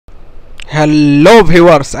Hello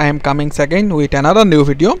viewers, I am coming again with another new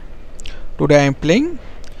video. Today I am playing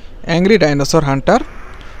Angry Dinosaur Hunter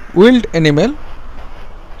Wild Animal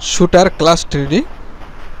Shooter Class 3D.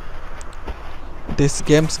 This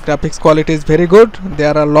game's graphics quality is very good.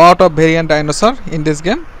 There are a lot of variant dinosaur in this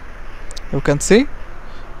game. You can see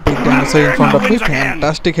big dinosaur in front of me.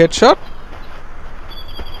 Fantastic headshot.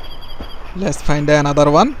 Let's find another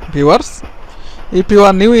one. Viewers, if you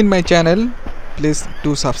are new in my channel, please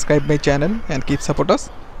do subscribe my channel and keep support us.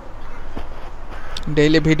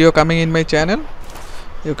 Daily video coming in my channel.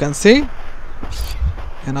 You can see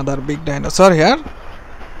another big dinosaur here.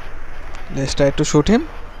 Let's try to shoot him.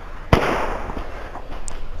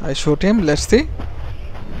 I shoot him. Let's see.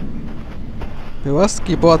 Viewers,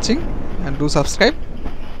 keep watching and do subscribe.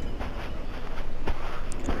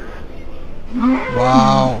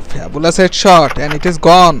 Wow, fabulous headshot, and it is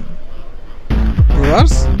gone.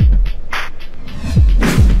 Viewers,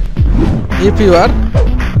 if you are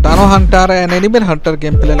Dino Hunter and Animal Hunter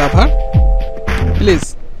gameplay lover,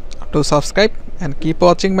 please do subscribe and keep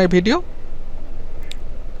watching my video.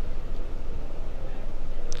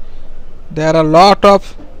 There are a lot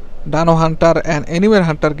of Dino Hunter and Animal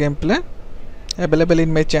Hunter gameplay available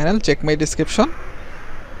in my channel. Check my description.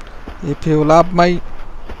 If you love my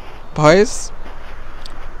voice,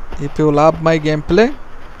 if you love my gameplay,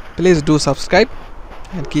 please do subscribe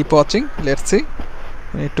and keep watching. Let's see.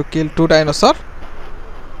 We need to kill 2 dinosaurs.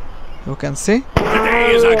 You can see.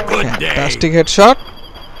 Today is a good Fantastic day. headshot.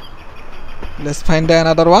 Let's find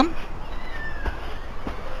another one.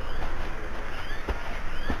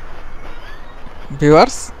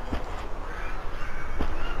 Viewers,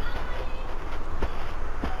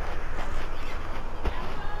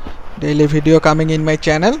 daily video coming in my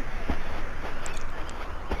channel.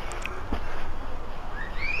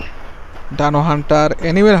 Dino Hunter,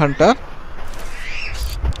 Animal Hunter,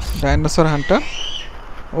 Dinosaur Hunter.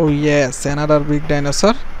 Oh yes, another big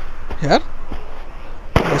dinosaur here.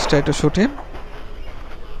 Let's try to shoot him.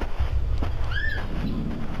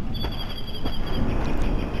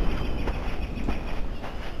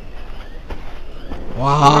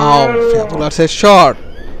 Wow, fabulous headshot,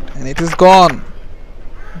 and it is gone.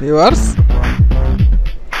 Viewers,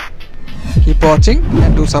 keep watching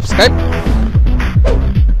and do subscribe.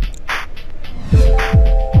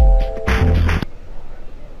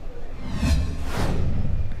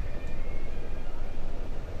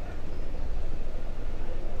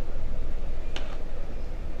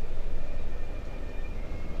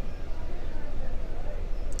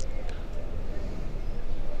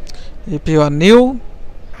 If you are new,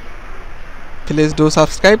 please do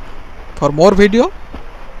subscribe for more video.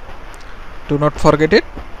 Do not forget it.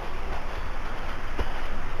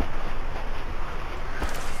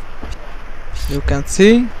 You can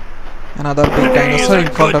see another big dinosaur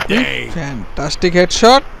in front of me. Fantastic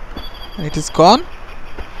headshot, and it is gone.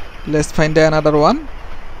 Let's find another one.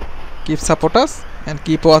 Keep support us and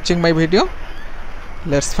keep watching my video.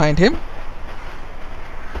 Let's find him.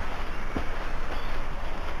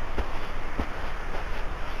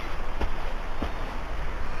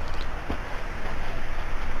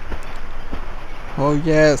 Oh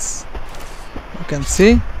yes, you can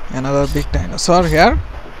see another big dinosaur here.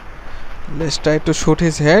 Let's try to shoot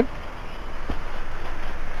his head.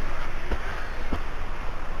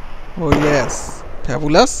 Oh yes,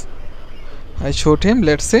 fabulous. I shoot him.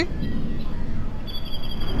 Let's see.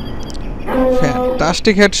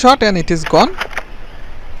 Fantastic headshot, and it is gone.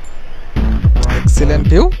 Excellent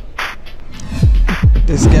view.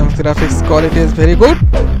 This game's graphics quality is very good.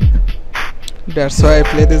 That's why I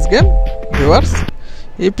play this game. Viewers,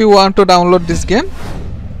 if you want to download this game,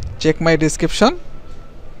 check my description.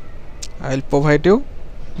 I will provide you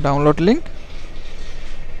download link.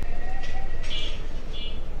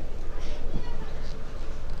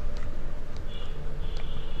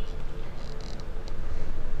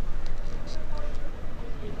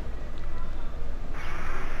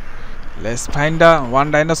 Let's find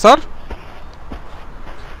one dinosaur.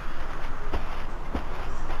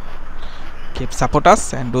 Keep support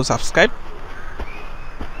us and do subscribe.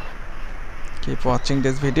 Keep watching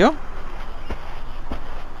this video.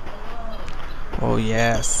 Oh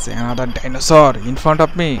yes, another dinosaur in front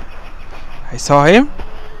of me. I saw him.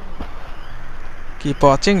 Keep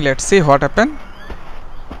watching. Let's see what happened.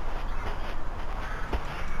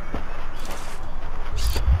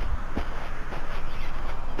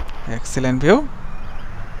 Excellent view.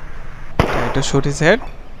 Try to shoot his head.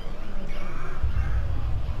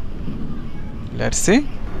 Let's see.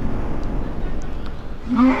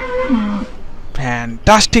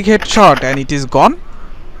 Fantastic headshot, and it is gone.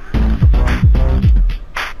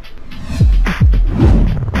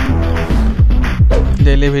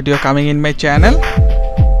 daily video coming in my channel.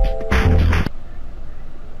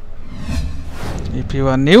 If you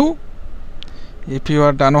are new, if you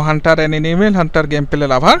are Dino Hunter and Animal Hunter gameplay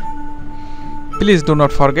lover, please do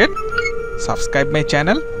not forget subscribe my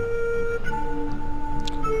channel,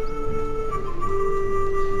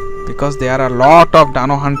 because there are a lot of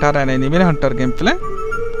Dino Hunter and Animal Hunter gameplay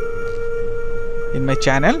in my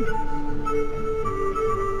channel.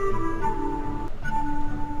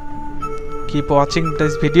 Keep watching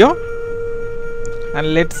this video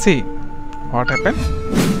and let's see what happened.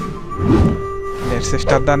 Let's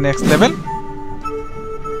start the next level.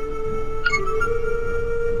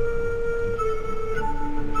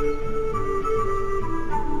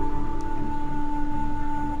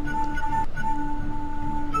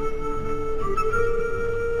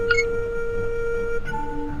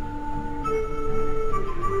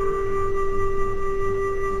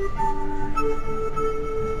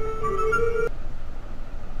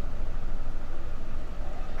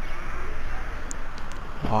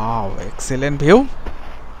 Wow, excellent view.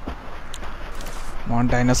 One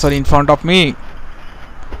dinosaur in front of me.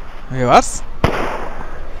 Viewers,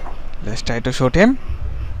 let's try to shoot him.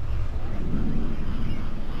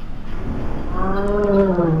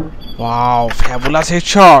 Wow, fabulous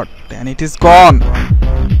headshot, and it is gone.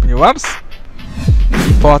 Viewers,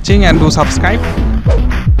 keep watching and do subscribe.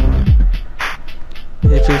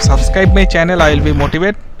 If you subscribe my channel, I will be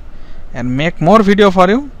motivated and make more video for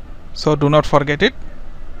you, so do not forget it.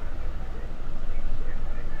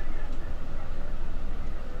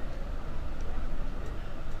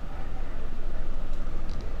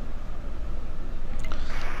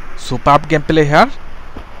 Superb gameplay here.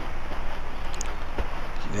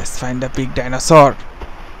 Let's find a big dinosaur.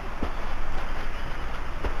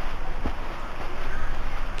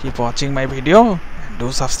 Keep watching my video and do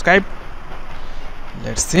subscribe.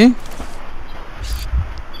 Let's see.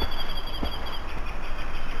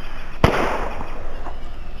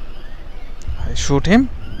 I shoot him.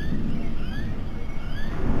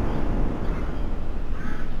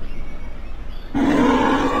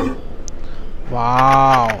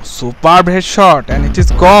 Wow, superb headshot, and it is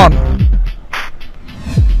gone.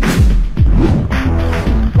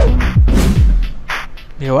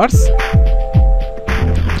 Viewers,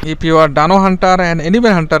 if you are Dino Hunter and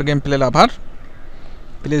Animal Hunter gameplay lover,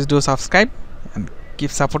 please do subscribe and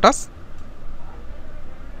keep support us.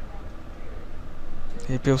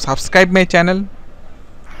 If you subscribe my channel,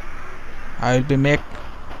 I will be make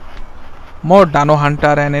more Dino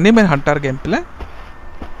Hunter and Animal Hunter gameplay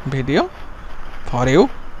video for you,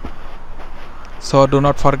 so do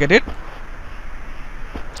not forget it.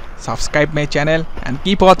 Subscribe my channel and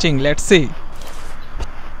keep watching. Let's see.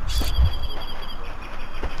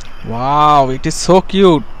 Wow, it is so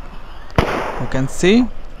cute. You can see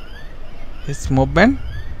his movement.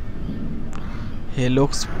 He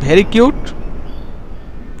looks very cute.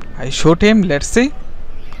 I shoot him. Let's see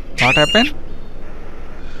what happened.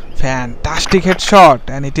 Fantastic headshot,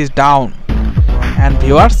 and it is down. And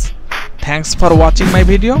viewers, thanks for watching my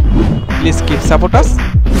video. Please keep support us.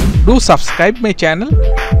 Do subscribe my channel.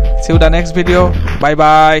 See you the next video. Bye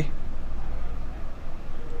bye.